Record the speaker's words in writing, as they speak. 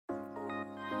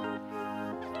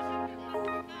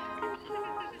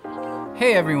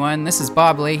Hey everyone, this is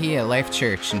Bob Leahy at Life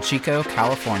Church in Chico,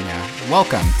 California.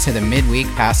 Welcome to the Midweek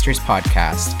Pastors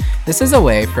Podcast. This is a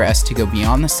way for us to go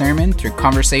beyond the sermon through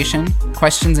conversation,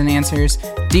 questions and answers,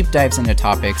 deep dives into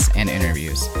topics, and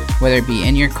interviews. Whether it be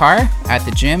in your car, at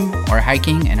the gym, or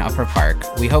hiking in Upper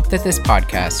Park, we hope that this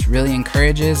podcast really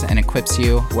encourages and equips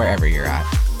you wherever you're at.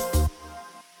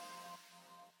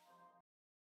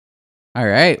 All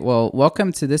right, well,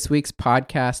 welcome to this week's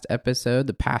podcast episode,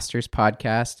 the Pastors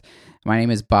Podcast. My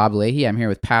name is Bob Leahy. I'm here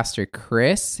with Pastor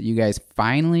Chris. You guys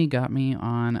finally got me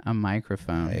on a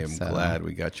microphone. I am glad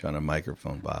we got you on a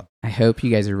microphone, Bob. I hope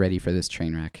you guys are ready for this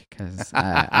train wreck because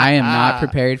I am not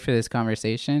prepared for this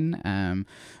conversation.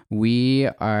 We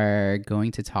are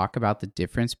going to talk about the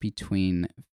difference between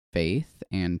faith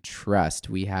and trust.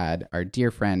 We had our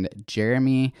dear friend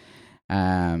Jeremy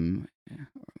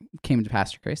came to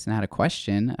Pastor Chris and had a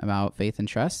question about faith and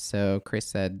trust. So Chris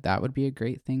said that would be a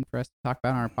great thing for us to talk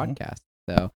about on our podcast.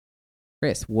 So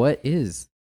Chris, what is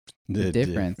the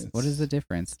difference? What is the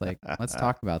difference? Let's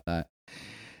talk about that.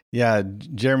 Yeah,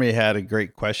 Jeremy had a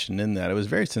great question in that. It was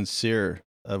very sincere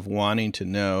of wanting to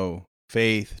know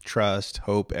faith, trust,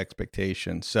 hope,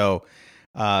 expectation. So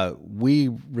we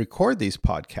record these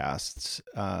podcasts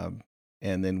and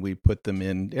then we put them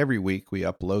in every week. We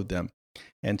upload them.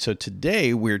 And so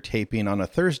today we're taping on a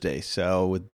Thursday.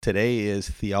 So today is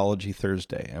Theology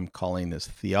Thursday. I'm calling this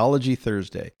Theology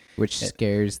Thursday. Which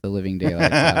scares the living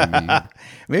daylights out of me.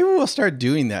 Maybe we'll start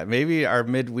doing that. Maybe our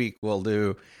midweek we'll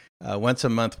do, once a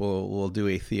month we'll do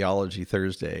a Theology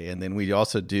Thursday. And then we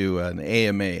also do an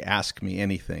AMA, Ask Me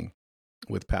Anything,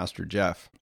 with Pastor Jeff.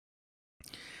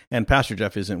 And Pastor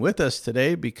Jeff isn't with us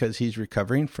today because he's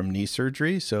recovering from knee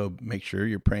surgery. So make sure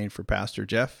you're praying for Pastor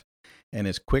Jeff and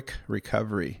his quick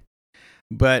recovery.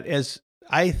 But as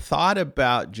I thought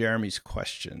about Jeremy's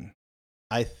question,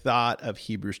 I thought of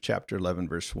Hebrews chapter 11,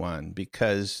 verse 1,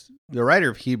 because the writer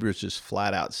of Hebrews just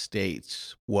flat out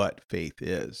states what faith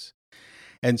is.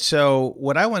 And so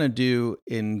what I want to do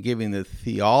in giving the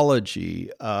theology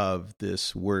of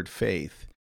this word faith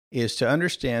is to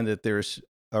understand that there's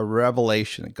a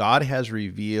revelation that God has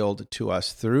revealed to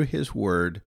us through his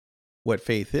word what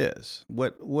faith is,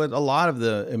 what a lot of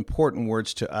the important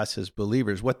words to us as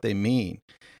believers, what they mean.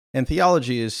 And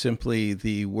theology is simply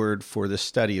the word for the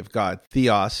study of God.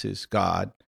 Theos is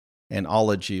God, and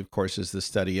ology, of course, is the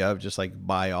study of, just like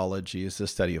biology is the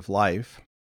study of life.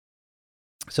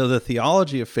 So the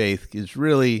theology of faith is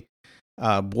really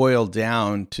boiled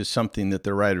down to something that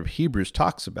the writer of Hebrews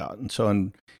talks about. And so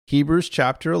in Hebrews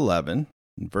chapter 11,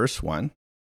 verse 1,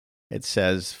 it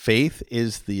says, faith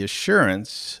is the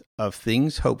assurance of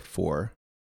things hoped for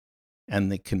and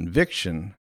the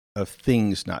conviction of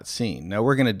things not seen. Now,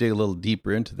 we're going to dig a little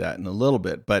deeper into that in a little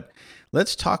bit, but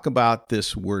let's talk about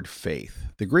this word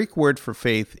faith. The Greek word for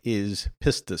faith is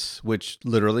pistis, which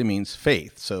literally means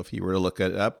faith. So if you were to look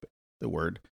it up, the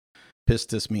word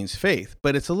pistis means faith,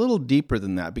 but it's a little deeper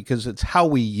than that because it's how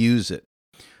we use it.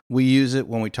 We use it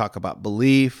when we talk about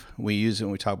belief. We use it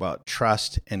when we talk about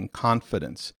trust and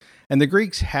confidence. And the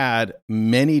Greeks had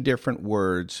many different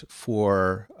words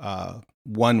for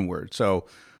one word. So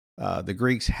the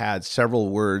Greeks had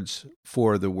several words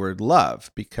for the word love,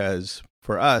 because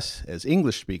for us as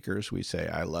English speakers, we say,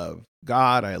 I love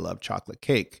God, I love chocolate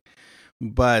cake.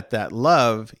 But that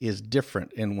love is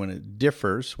different. And when it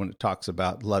differs, when it talks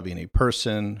about loving a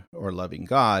person or loving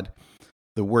God,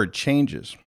 the word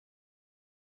changes.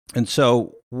 And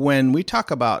so when we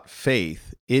talk about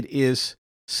faith, it is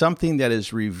something that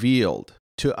is revealed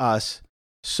to us,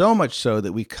 so much so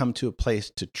that we come to a place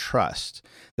to trust,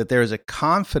 that there is a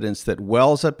confidence that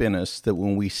wells up in us that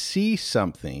when we see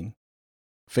something,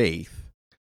 faith,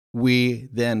 we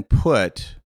then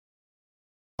put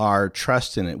our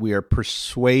trust in it. We are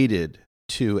persuaded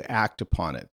to act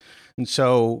upon it. And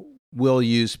so we'll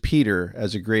use Peter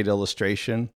as a great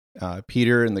illustration.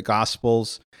 Peter in the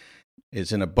Gospels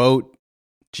is in a boat.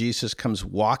 Jesus comes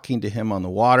walking to him on the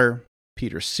water.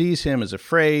 Peter sees him, is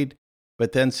afraid,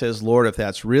 but then says, Lord, if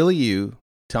that's really you,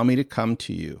 tell me to come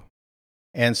to you.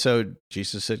 And so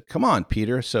Jesus said, come on,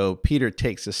 Peter. So Peter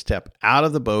takes a step out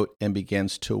of the boat and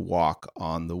begins to walk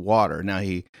on the water. Now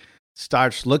he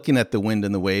starts looking at the wind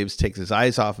and the waves, takes his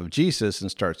eyes off of Jesus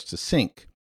and starts to sink.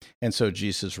 And so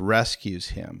Jesus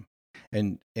rescues him.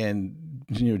 And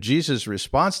Jesus'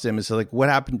 response to him is like, what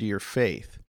happened to your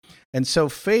faith? And so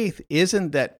faith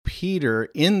isn't that Peter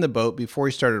in the boat before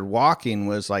he started walking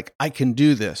was like, I can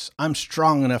do this. I'm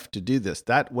strong enough to do this.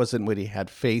 That wasn't what he had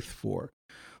faith for.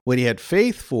 What he had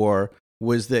faith for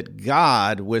was that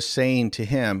God was saying to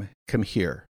him, come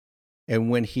here. And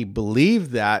when he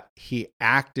believed that, he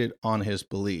acted on his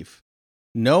belief.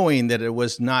 knowing that it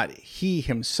was not he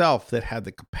himself that had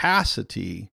the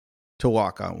capacity to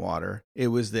walk on water. It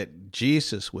was that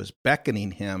Jesus was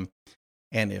beckoning him.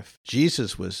 And if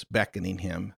Jesus was beckoning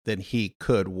him, then he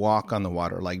could walk on the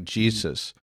water like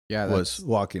Jesus was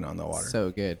walking on the water.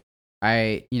 So good.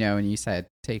 When you said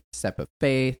take the step of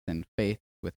faith, and faith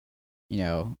with,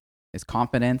 is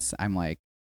confidence. I'm like,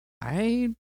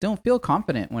 I don't feel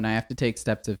confident when I have to take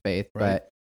steps of faith, Right. but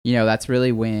that's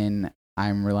really when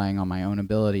I'm relying on my own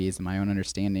abilities and my own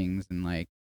understandings and like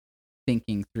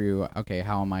thinking through, okay,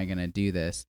 how am I going to do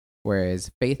this? Whereas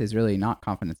faith is really not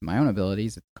confidence in my own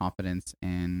abilities. It's confidence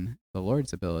in the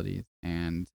Lord's abilities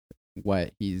and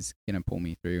what he's going to pull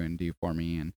me through and do for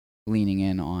me, and leaning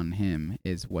in on him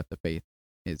is what the faith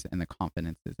is and the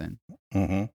confidence is in.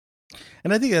 Mm-hmm.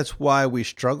 And I think that's why we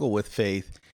struggle with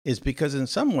faith, is because in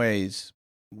some ways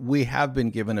we have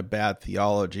been given a bad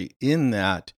theology in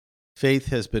that faith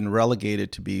has been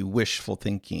relegated to be wishful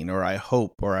thinking, or I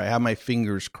hope, or I have my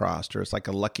fingers crossed, or it's like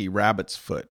a lucky rabbit's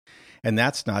foot. And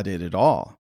that's not it at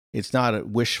all. It's not a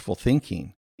wishful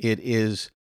thinking. It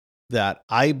is that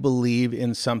I believe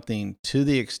in something to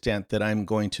the extent that I'm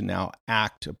going to now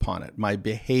act upon it. My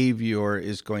behavior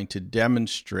is going to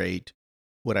demonstrate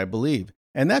what I believe.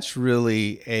 And that's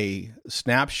really a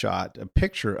snapshot, a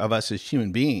picture of us as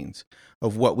human beings,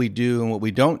 of what we do and what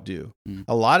we don't do.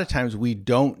 A lot of times we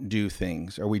don't do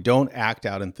things, or we don't act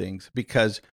out in things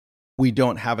because we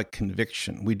don't have a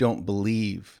conviction. We don't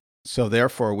believe. So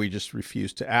therefore, we just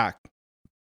refuse to act.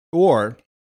 Or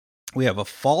we have a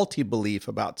faulty belief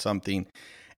about something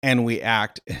and we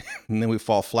act, and then we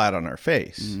fall flat on our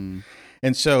face.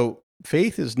 And so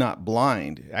faith is not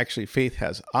blind. Actually, faith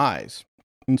has eyes.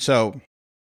 And so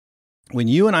when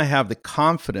you and I have the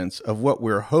confidence of what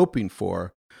we're hoping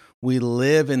for, we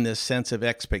live in this sense of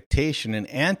expectation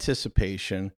and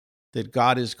anticipation that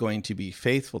God is going to be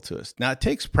faithful to us. Now, it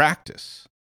takes practice.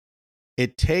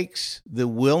 It takes the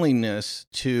willingness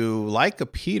to, like a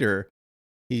Peter,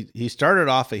 he started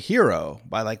off a hero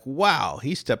by like, wow,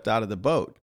 he stepped out of the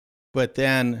boat. But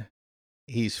then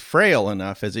he's frail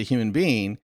enough as a human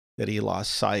being that he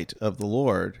lost sight of the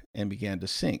Lord and began to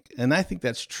sink. And I think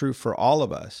that's true for all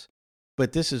of us.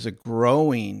 But this is a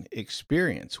growing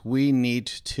experience. We need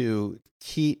to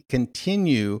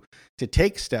continue to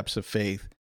take steps of faith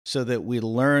so that we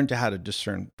learn how to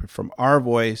discern from our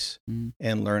voice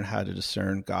and learn how to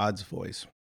discern God's voice.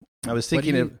 I was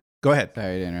thinking go ahead.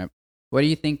 Sorry to interrupt. What do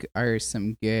you think are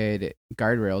some good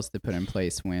guardrails to put in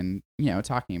place when,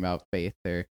 talking about faith,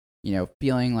 or,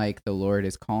 feeling like the Lord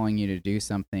is calling you to do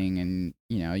something, and,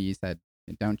 you said,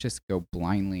 don't just go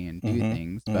blindly and do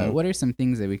things, but what are some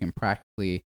things that we can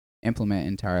practically implement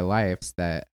into our lives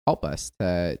that help us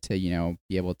to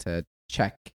be able to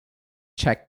check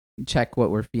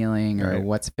what we're feeling, or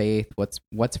what's faith,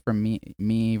 what's from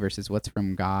me versus what's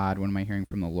from God? What am I hearing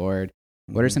from the Lord?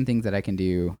 What are some things that I can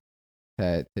do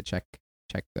to check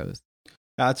those?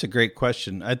 That's a great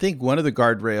question. I think one of the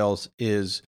guardrails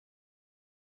is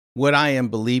what I am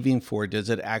believing for. Does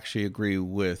it actually agree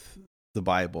with the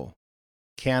Bible?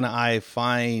 Can I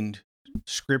find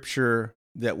scripture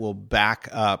that will back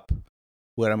up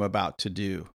what I'm about to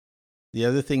do? The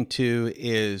other thing, too,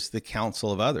 is the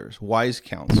counsel of others, wise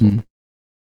counsel.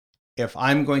 If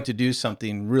I'm going to do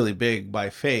something really big by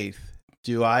faith,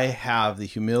 do I have the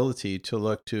humility to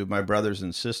look to my brothers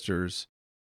and sisters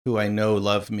who I know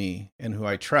love me and who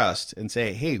I trust and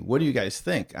say, hey, what do you guys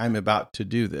think? I'm about to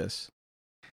do this.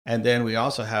 And then we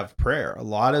also have prayer. A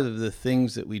lot of the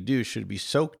things that we do should be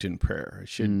soaked in prayer. It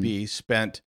should be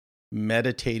spent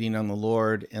meditating on the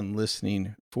Lord and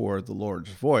listening for the Lord's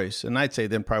voice. And I'd say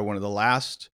then probably one of the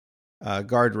last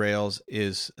guardrails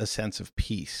is a sense of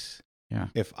peace. Yeah.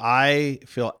 If I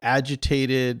feel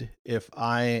agitated, if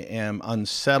I am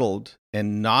unsettled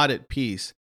and not at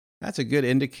peace, that's a good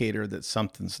indicator that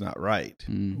something's not right.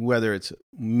 Whether it's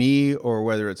me or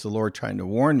whether it's the Lord trying to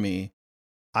warn me,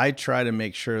 I try to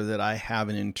make sure that I have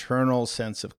an internal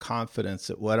sense of confidence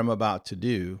that what I'm about to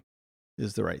do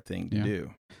is the right thing to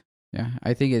do. Yeah,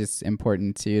 I think it's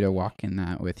important too to walk in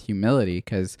that with humility,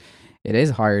 because it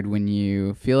is hard when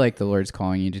you feel like the Lord's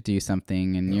calling you to do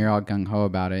something and you're all gung-ho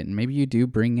about it. And maybe you do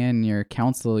bring in your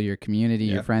counsel, your community,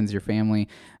 your friends, your family,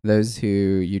 those who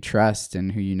you trust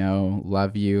and who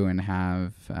love you and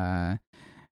have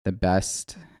the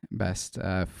best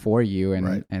for you.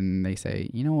 And and they say,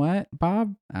 you know what,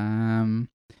 Bob,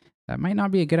 that might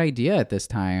not be a good idea at this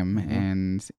time.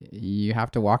 And you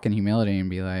have to walk in humility and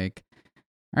be like,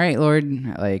 all right, Lord,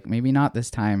 like maybe not this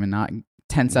time, and not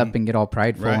tense up and get all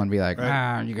prideful and be like,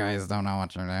 you guys don't know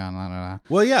what you're doing. Blah, blah, blah.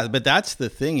 Well, yeah, but that's the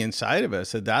thing inside of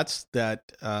us.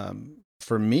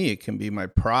 For me, it can be my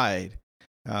pride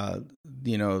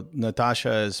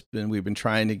Natasha we've been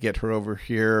trying to get her over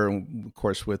here. And of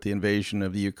course, with the invasion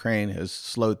of the Ukraine has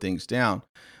slowed things down,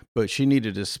 but she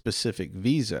needed a specific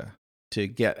visa to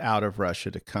get out of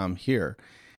Russia to come here.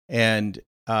 And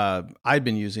I'd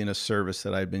been using a service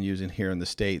that I'd been using here in the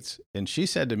States. And she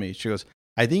said to me, she goes,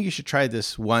 I think you should try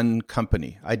this one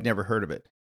company. I'd never heard of it.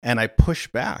 And I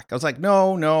pushed back. I was like,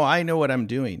 no, I know what I'm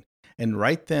doing. And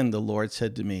right then the Lord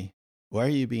said to me, why are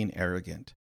you being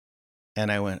arrogant?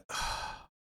 And I went, oh.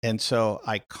 And so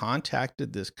I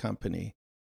contacted this company,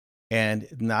 and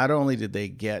not only did they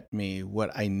get me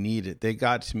what I needed, they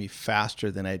got to me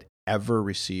faster than I'd ever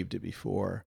received it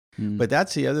before. But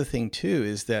that's the other thing too,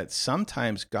 is that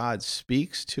sometimes God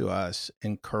speaks to us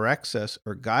and corrects us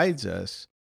or guides us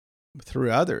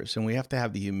through others. And we have to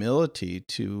have the humility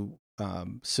to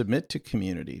submit to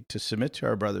community, to submit to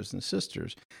our brothers and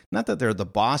sisters. Not that they're the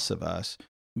boss of us,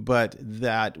 but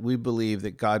that we believe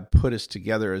that God put us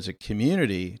together as a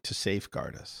community to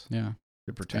safeguard us,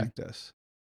 to protect us.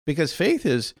 Because faith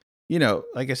is,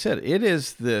 like I said, it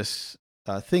is this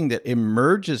thing that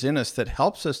emerges in us that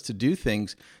helps us to do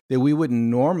things that we wouldn't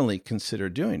normally consider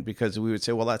doing, because we would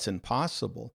say, well, that's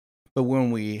impossible. But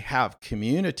when we have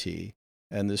community,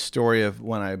 and the story of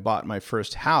when I bought my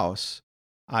first house,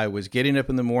 I was getting up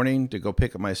in the morning to go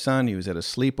pick up my son. He was at a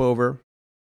sleepover.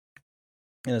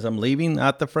 And as I'm leaving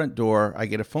out the front door, I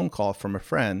get a phone call from a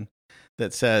friend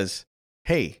that says,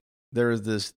 hey, there's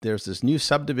this new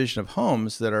subdivision of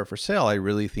homes that are for sale. I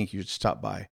really think you should stop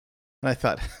by. And I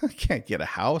thought, I can't get a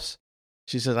house.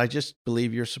 She said, I just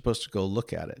believe you're supposed to go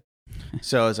look at it.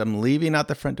 So as I'm leaving out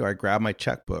the front door, I grab my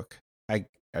checkbook. I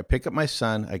pick up my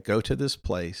son. I go to this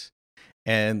place.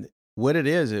 And what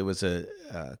it was a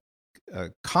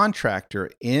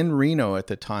contractor in Reno at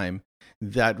the time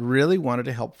that really wanted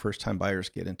to help first-time buyers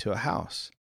get into a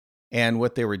house. And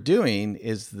what they were doing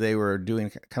is they were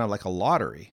doing kind of like a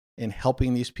lottery and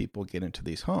helping these people get into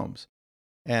these homes.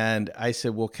 And I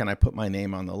said, well, can I put my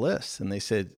name on the list? And they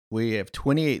said, we have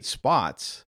 28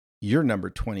 spots. You're number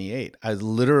 28. I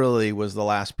literally was the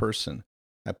last person.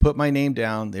 I put my name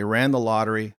down. They ran the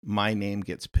lottery. My name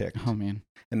gets picked. Oh, man.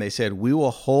 And they said, we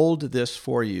will hold this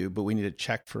for you, but we need a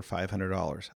check for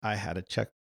 $500. I had a check,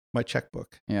 my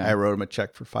checkbook. Yeah. I wrote them a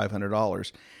check for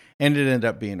 $500. And it ended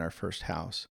up being our first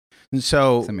house. And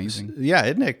so, it's amazing. Yeah,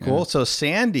 isn't it cool? Yeah. So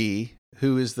Sandy,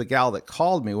 who is the gal that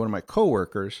called me, one of my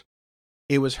coworkers,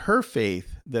 it was her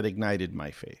faith that ignited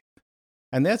my faith.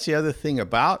 And that's the other thing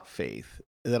about faith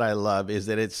that I love, is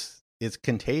that it's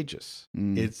contagious.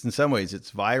 It's, in some ways,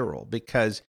 it's viral,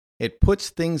 because it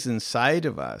puts things inside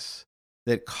of us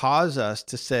that cause us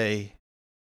to say,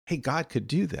 hey, God could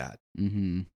do that.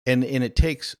 Mm-hmm. And it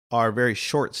takes our very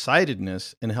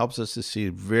short-sightedness and helps us to see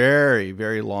very,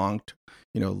 very long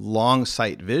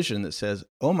sight vision that says,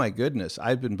 oh my goodness,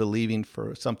 I've been believing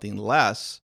for something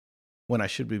less when I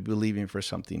should be believing for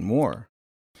something more.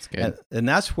 That's good. And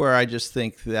that's where I just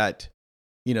think that,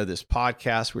 this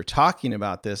podcast, we're talking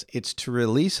about this, it's to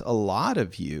release a lot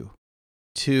of you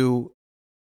to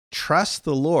trust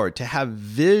the Lord, to have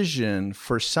vision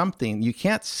for something. You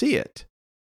can't see it,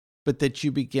 but that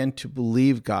you begin to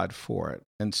believe God for it.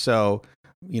 And so,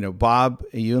 Bob,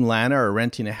 you and Lana are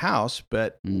renting a house,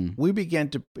 but if we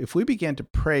began to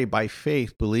pray by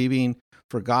faith, believing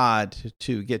for God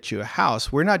to get you a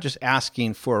house, we're not just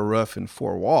asking for a roof and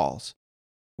 4 walls.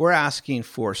 We're asking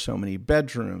for so many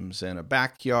bedrooms and a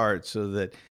backyard so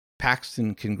that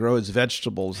Paxton can grow his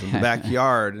vegetables in the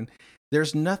backyard. And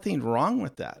there's nothing wrong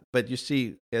with that. But you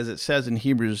see, as it says in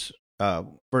Hebrews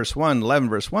 11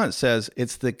 verse 1, it says,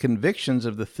 it's the convictions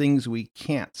of the things we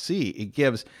can't see. It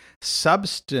gives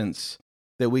substance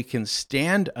that we can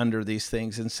stand under these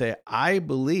things and say, I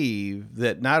believe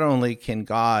that not only can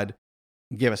God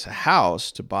give us a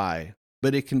house to buy,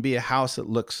 but it can be a house that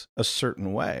looks a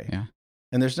certain way. Yeah.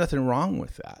 And there's nothing wrong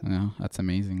with that. No, that's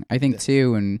amazing. I think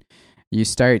too, when you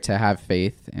start to have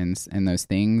faith in those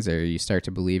things, or you start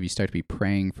to believe, you start to be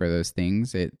praying for those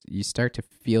things, you start to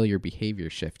feel your behavior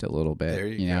shift a little bit. There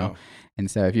you know. go. And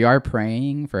so if you are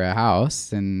praying for a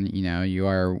house, and you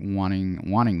are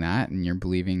wanting that, and you're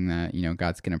believing that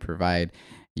God's going to provide,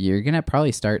 you're going to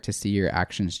probably start to see your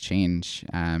actions change.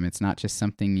 It's not just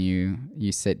something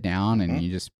you sit down and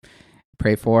you just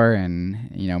pray for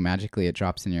and magically it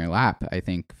drops in your lap. I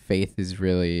think faith is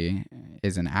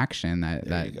an action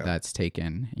that's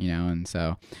taken, and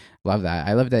so love that.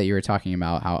 I love that you were talking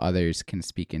about how others can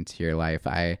speak into your life.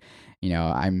 I'm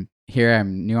here,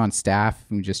 I'm new on staff,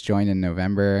 we just joined in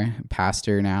November,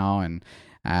 pastor now, and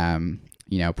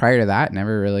prior to that,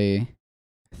 never really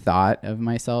thought of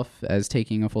myself as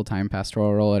taking a full-time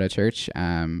pastoral role at a church.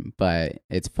 But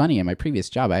it's funny, in my previous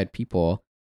job, I had people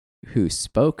who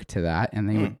spoke to that, and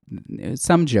they would,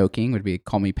 some joking would be,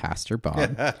 call me Pastor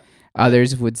Bob.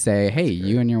 Others would say, hey,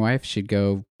 you and your wife should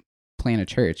go plant a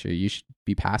church, or you should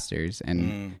be pastors.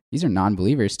 And these are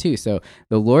non-believers too. So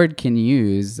the Lord can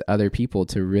use other people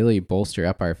to really bolster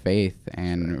up our faith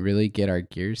and really get our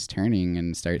gears turning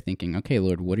and start thinking, okay,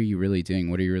 Lord, what are you really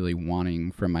doing? What are you really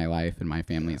wanting from my life and my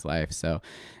family's life? So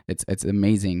it's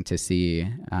amazing to see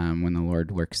when the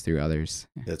Lord works through others.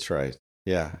 That's right.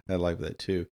 Yeah, I like that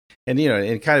too. And,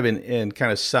 and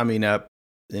kind of summing up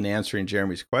and answering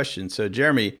Jeremy's question. So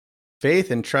Jeremy, faith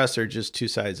and trust are just two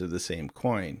sides of the same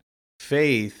coin.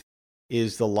 Faith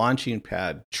is the launching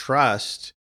pad.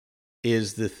 Trust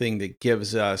is the thing that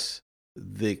gives us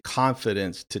the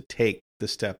confidence to take the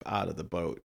step out of the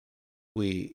boat.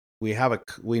 We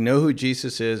know who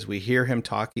Jesus is. We hear him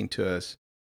talking to us.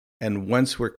 And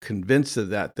once we're convinced of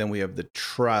that, then we have the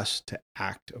trust to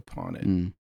act upon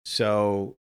it.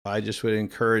 So I just would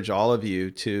encourage all of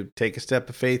you to take a step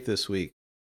of faith this week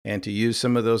and to use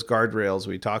some of those guardrails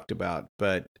we talked about.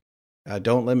 But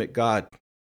don't limit God.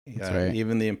 Right.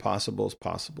 Even the impossible is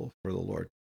possible for the Lord.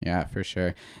 Yeah, for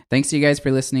sure. Thanks to you guys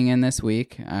for listening in this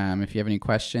week. If you have any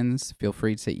questions, feel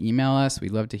free to email us.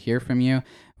 We'd love to hear from you.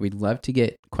 We'd love to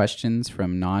get questions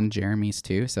from non-Jeremys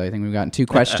too. So I think we've gotten 2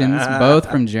 questions, both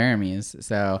from Jeremys.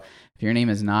 So if your name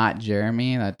is not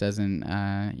Jeremy, that doesn't,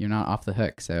 you're not off the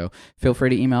hook. So feel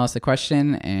free to email us a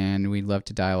question, and we'd love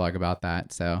to dialogue about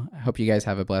that. So I hope you guys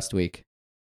have a blessed week.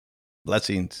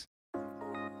 Blessings.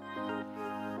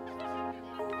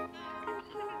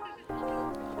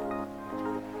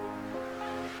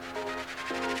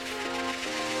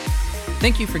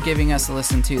 Thank you for giving us a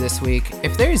listen to this week.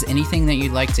 If there is anything that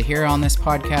you'd like to hear on this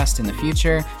podcast in the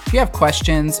future, if you have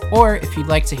questions, or if you'd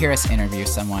like to hear us interview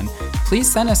someone,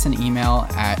 please send us an email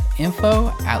at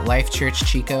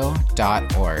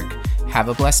info@lifechurchchico.org. Have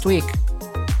a blessed week.